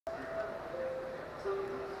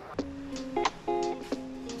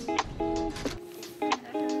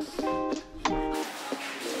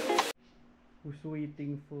who's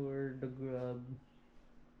waiting for the grab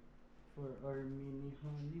for our mini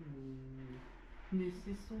honeymoon. This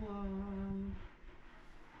is one.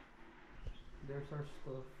 There's our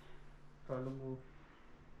stuff. Kala mo.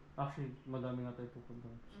 Actually, madami nga tayo pupunta.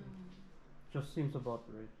 So, just seems about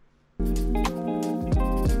right.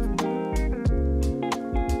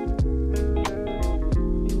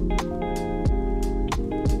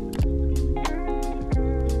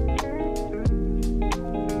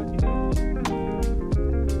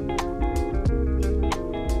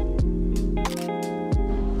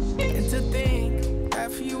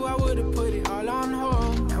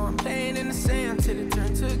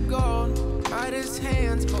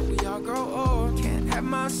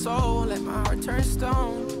 Soul, let my heart turn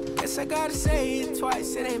stone. Guess I gotta say it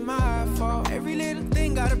twice, it ain't my fault. Every little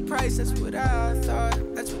thing got a price, that's what I thought.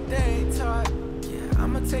 That's what they taught. Yeah,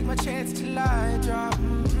 I'ma take my chance till I drop.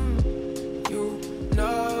 You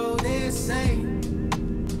know this ain't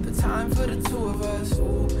the time for the two of us.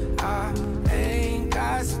 Ooh, I ain't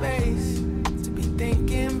got space to be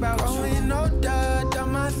thinking about growing older,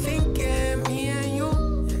 done my thinking, me and you.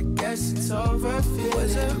 Yeah, guess it's over. It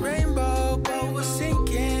was a rainbow, but we're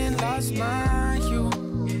sinking. Lost my hue.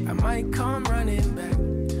 I might come running back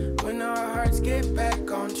when our hearts get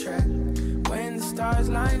back on track. When the stars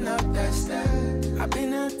line up, that's that. I've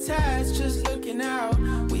been attached, just looking out.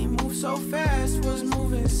 We move so fast, was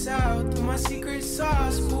moving south. My secret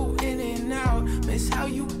sauce, ooh, in and out. Miss how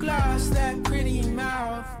you gloss that pretty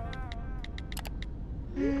mouth.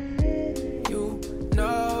 You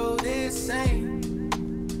know this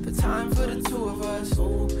ain't the time for the two of us.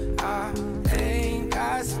 Ooh, I ain't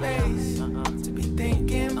got space to be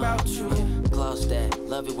thinking about you. Gloss that,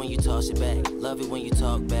 love it when you toss it back, love it when you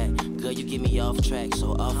talk back. Girl, you get me off track,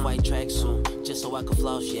 so off-white tracksuit, just so I can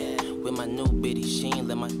floss, yeah. With my new bitty, she ain't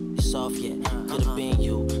let my off yet. Could've been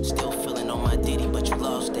you, still feeling on my ditty, but you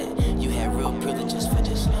lost that. You had real privileges for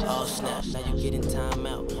this, all snap. Now you getting time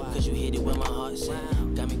out, cause you hit it where my heart's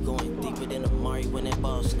at. Got me going deeper than Amari when that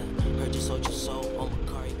ball snap. Heard you sold your soul on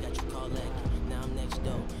Macari, got you call lacking. Now I'm next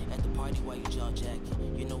door, at the party while you jaw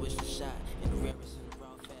jacking. You know it's a shot, and the rarest in the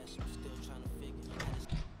raw fast, I'm still trying to figure out this.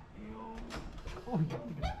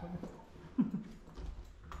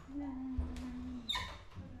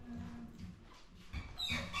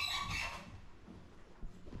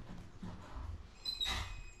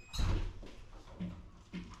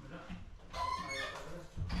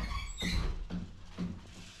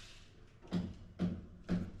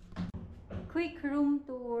 Quick room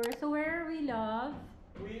tour. So where are we, love?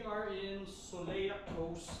 We are in Solea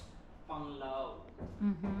Coast, Panglao.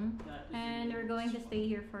 And we're going to stay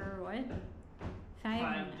here for what?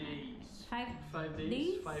 5 days. 5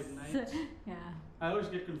 days? 5 nights? Yeah. I always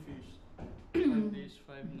get confused. 5 days,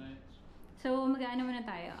 5 nights. So mag-ano muna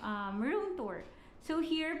tayo? Room tour. So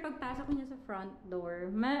here, pagpasok niyo sa front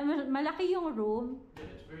door, malaki yung room.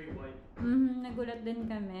 Yeah, it's very wide. Nagulat din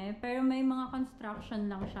kami. Pero may mga construction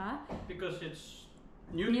lang siya. Because it's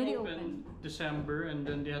newly opened December, and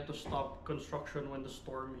then they had to stop construction when the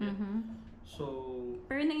storm hit. So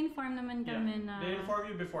pero na-inform naman kami na... They inform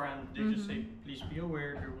you beforehand. They just say, please be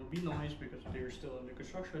aware, there will be noise because they're still under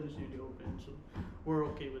construction, it's newly open. So we're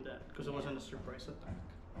okay with that because it wasn't a surprise attack.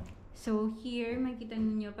 So here, makita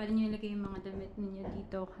ninyo, pwede nyo ilagay yung mga damit ninyo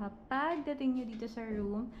dito kapag dating nyo dito sa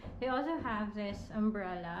room. They also have this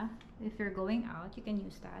umbrella. If you're going out, you can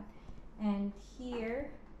use that. And here,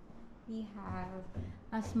 we have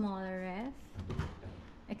a small ref.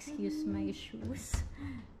 Excuse my shoes.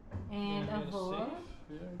 And a bowl.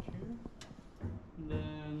 And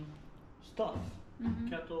then stuff.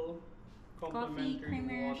 Kettle, coffee,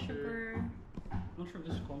 creamer, water. sugar. I'm not sure if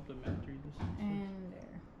this is complimentary. And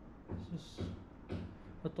there. This is,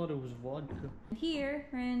 I thought it was vodka. Here,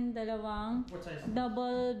 we're in dalawang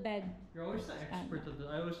double bed. You're always the expert of this.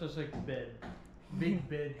 I always was like bed. Big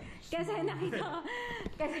bed. Kasi nakita ko,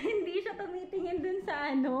 kasi hindi siya tumitingin dun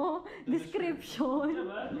sa description.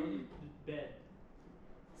 Diba? Bed.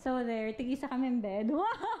 So there, tigisa kami bed.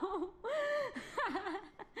 Wow!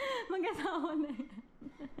 Mag-asawa na yan.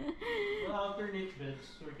 We'll alternate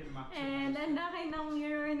beds so we can maximize. And ang laki ng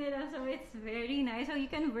mirror nila, so it's very nice. So you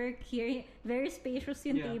can work here. Very spacious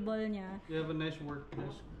yung table niya. You have a nice work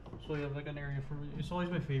desk. So you have like an area for... It's always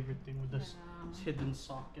my favorite thing with this hidden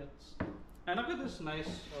sockets. And look at this nice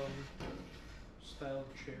style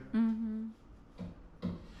chair.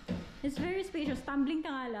 It's very spacious. Tumbling ka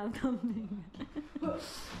nga, love. Tumbling.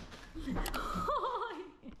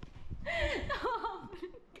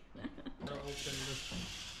 I'll open this.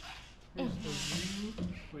 Here's the view.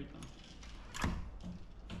 Wait lang.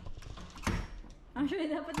 Actually,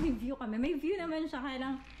 dapat may view view kami. May view naman siya, kaya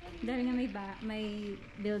lang dahil nga may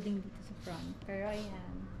building dito sa front. Pero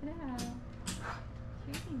ayan. Tada!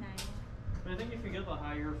 It's really nice. But I think if you get a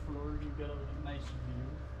higher floor, you get a nice view.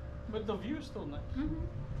 But the view is still nice.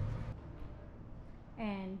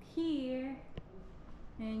 And here,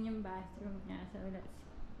 ayan yung bathroom niya. So let's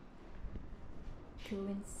go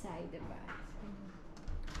inside the bathroom.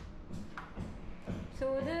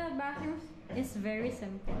 So the bathroom is very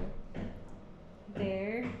simple.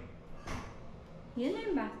 There. Yan na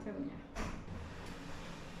yung bathroom niya.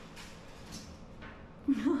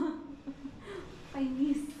 I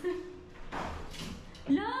miss.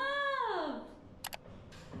 Love!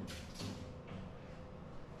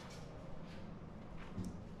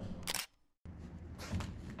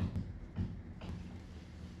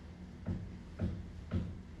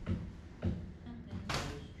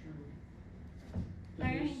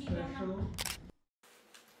 Parang hindi ko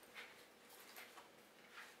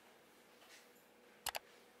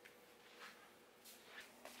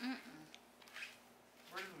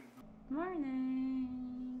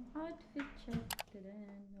Morning! Outfit check.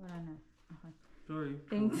 Wala na. Okay. Sorry.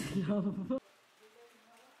 Thanks, love.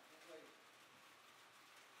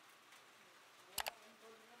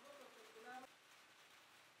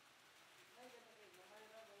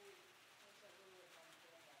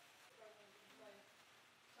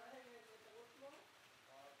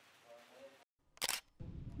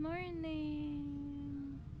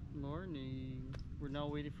 Morning! Morning. We're now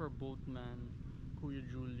waiting for Boatman, Kuya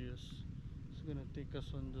Julius. He's gonna take us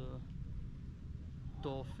on the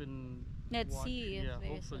dolphin Let's watch. see if yeah,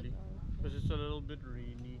 there's hopefully. a dolphin. Because it's a little bit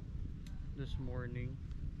rainy this morning.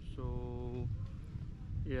 So,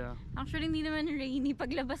 yeah. Actually, hindi naman rainy.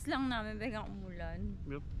 Paglabas lang namin, biglang umulan.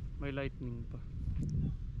 Yep. May lightning pa.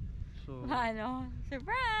 So, Ano?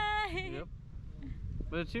 Surprise! yep.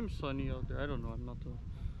 But it seems sunny out there. I don't know. I'm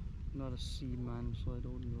not a seaman, so I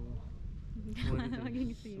don't know. What it is,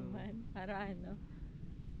 Maging so- seaman. Para ano?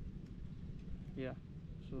 Yeah.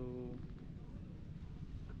 So,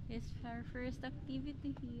 It's our first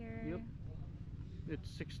activity here. yep. It's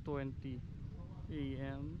 6:20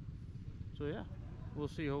 a.m. So yeah,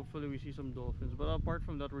 we'll see. Hopefully we see some dolphins. But apart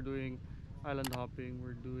from that, we're doing island hopping.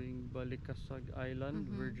 We're doing Balikasag Island,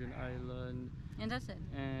 Virgin Island, And that's it.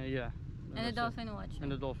 and yeah. And the that's it. dolphin watching.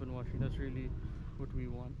 And the dolphin watching. That's really what we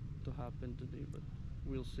want to happen today. But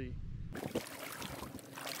we'll see.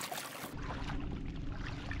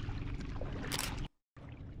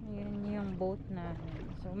 Yun yung boat namin.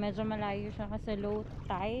 So, medyo malayo siya kasi low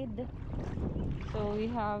tide. So, we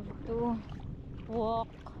have to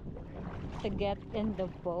walk to get in the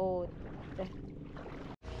boat.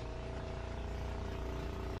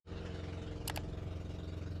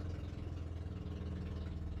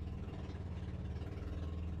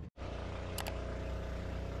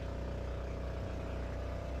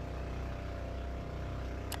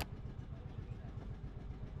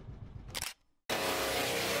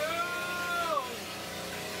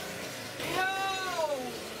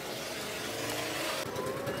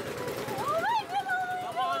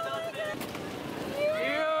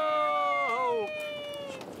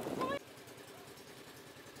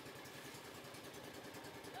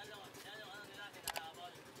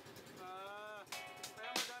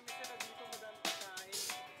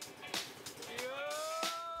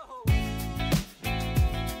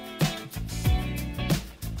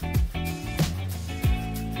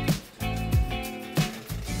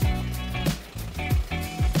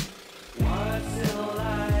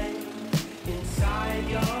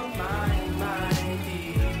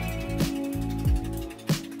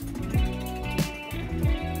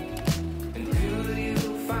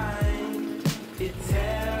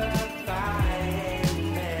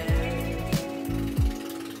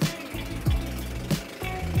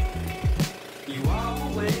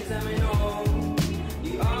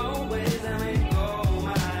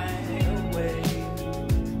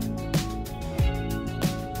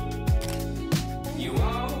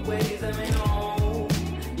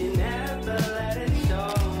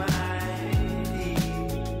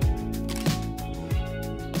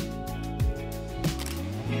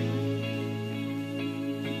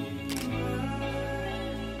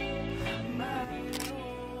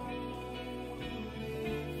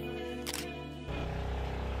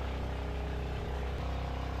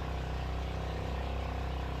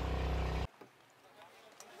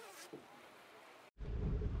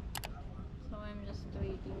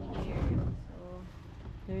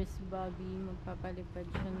 There's Bobby, magpapalipad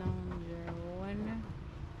siya ng drone.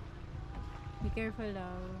 Be careful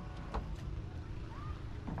love.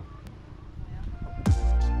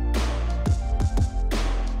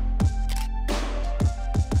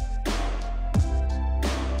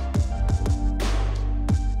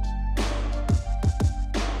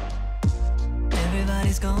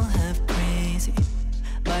 crazy.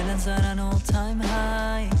 Violence at an all-time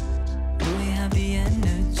high. Do we have the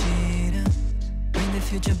energy to bring the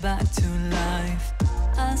future back to life?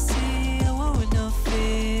 I see a world of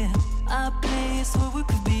fear, a place where we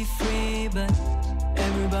could be free, but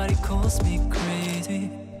everybody calls me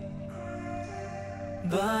crazy.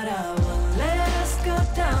 But I won't let us go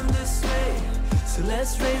down this way, so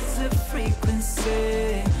let's raise the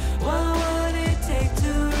frequency. What would it take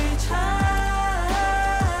to reach higher?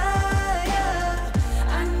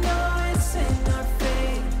 I know it's in our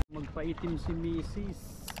fate. Magpaitim si Mrs.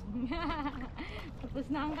 Tapos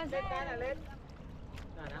na ang kasal.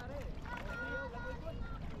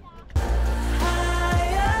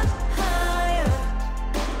 Higher, higher.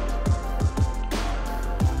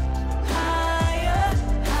 Higher,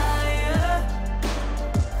 higher.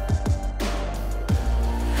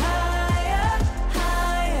 Higher,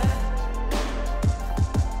 higher.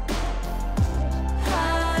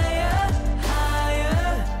 Higher, higher.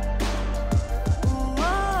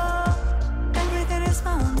 Whoa, everything is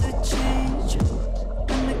bound to change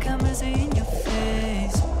when the cameras are in your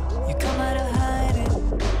face. You come out of hiding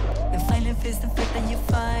and finally face the fact that you're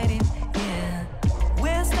fighting. Yeah,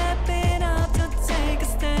 we're stepping up to take a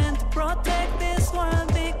stand to protect this world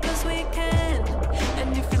because we can.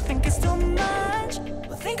 And if you think it's too much,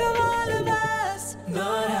 well, think of all of us.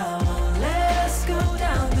 But I won't let us go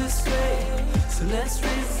down this way, so let's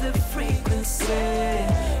raise the frequency.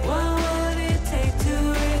 What would it take to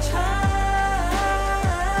reach higher?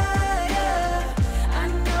 I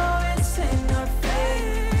know it's in our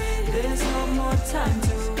fate. There's no more time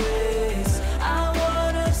to waste. I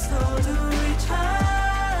want us all to reach higher.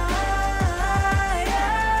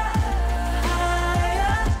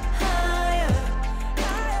 Higher, higher.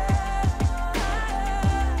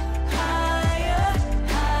 Higher,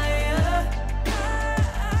 higher.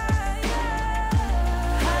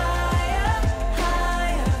 Higher,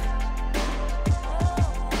 higher.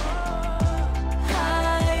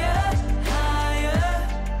 Higher, higher.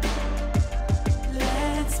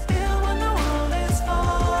 Let's build when the world is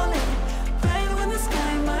falling, pray when the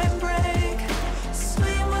sky might break,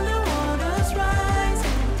 swim when the water's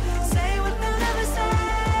rising, say what they'll never say.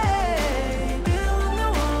 Build when the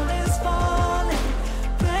world is falling,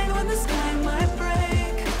 pray when the sky might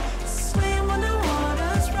break, swim when the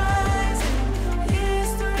water's rising.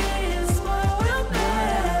 History is what we'll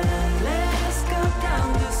bear. Let us go down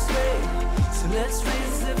this way, so let's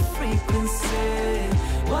raise the frequency.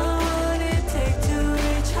 What would it take to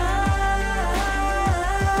reach higher?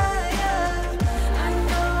 I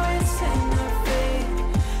know it's in our fate.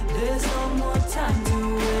 There's no more time to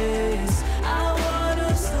waste. I want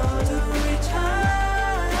us all to reach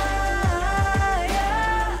higher.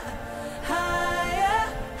 Higher,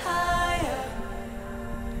 higher.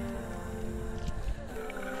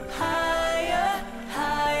 Higher,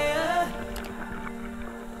 higher.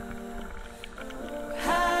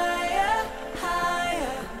 Higher,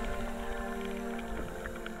 higher.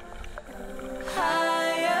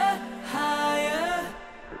 Higher, higher.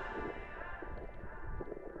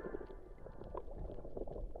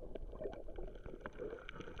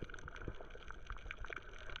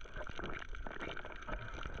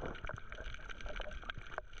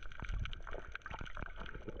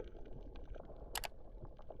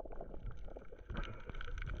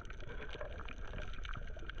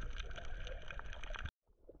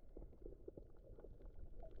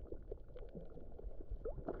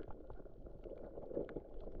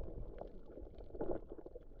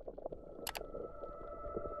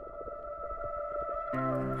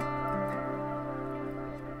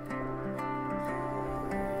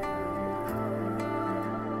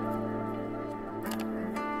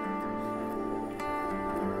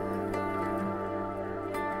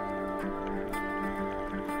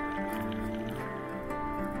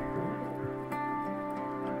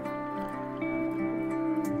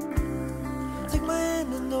 Take my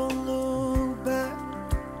hand and don't look back.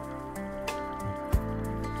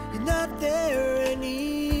 You're not there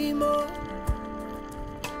anymore.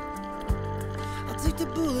 I'll take the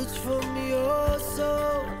bullets from your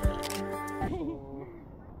soul.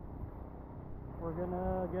 We're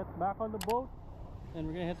gonna get back on the boat and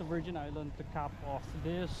we're gonna hit the Virgin Island to cap off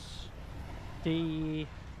this day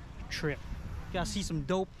trip. Gotta see some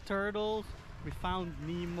dope turtles. We found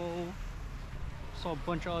Nemo. Saw a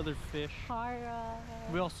bunch of other fish.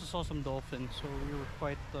 We also saw some dolphins, so we were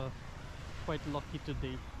quite lucky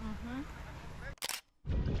today.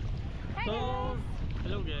 So,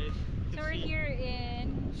 hello guys. So we're here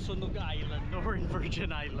in Sunog Island. No, we're in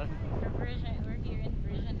Virgin Island. we're here in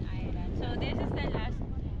Virgin Island. So this is the last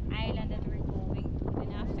island that we're going to,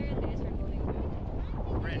 and after this we're going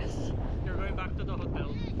back. Rest. You're going back to the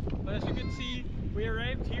hotel. But as you can see, we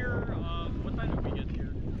arrived here. What time did we get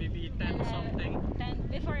here? Maybe 10 something. 10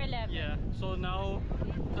 before 11. Yeah. So now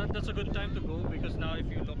that's a good time to go because now if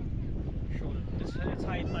you look, it's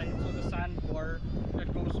high tide. So the sandbar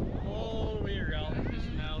that goes all the way around is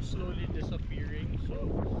now slowly disappearing.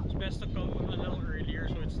 So it's best to come a little earlier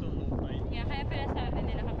so it's still low tide. Yeah, kaya pala sabi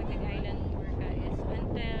nila kapag nag-island tour ka is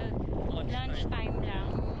until lunchtime lang.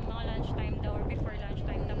 Mga lunchtime daw or before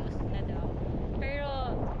lunchtime tapos na daw. Pero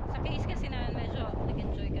sa case kasi naman medyo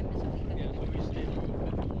nag-enjoy kami sa weekend. Yeah, so we stayed a little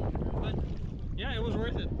bit longer. But yeah, it was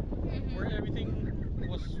worth it. Where everything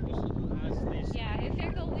was as they say. Yeah, if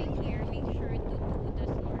you're going here, make sure to do the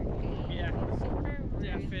snorkeling. Yeah. It's super worth.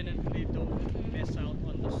 Definitely don't miss out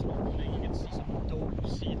on the snorkeling. You can see some dope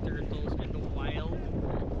sea turtles in the wild.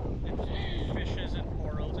 And fishes and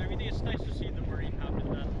corals. Everything is nice to see the marine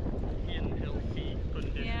habitat in healthy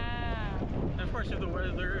condition. Yeah. And of course, if the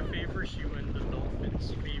weather favors you and the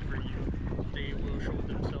dolphins favor you, they will show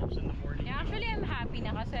themselves in the morning. Yeah, actually, I'm happy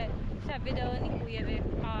na kasi sabi daw ni Kuya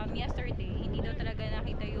yesterday, hindi daw talaga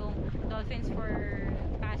nakita yung dolphins for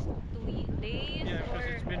past 2 days. Yeah, because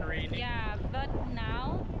it's been raining. Yeah, but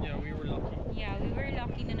now, Yeah, we were lucky. yeah, we were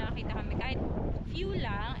lucky na nakita kami kahit few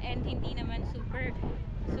lang and hindi naman super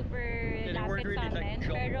Yeah, they weren't lapit really sa like amin.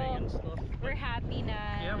 jumping Pero and stuff. we're happy na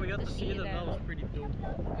Yeah, we got to see them. That was pretty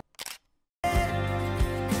dope.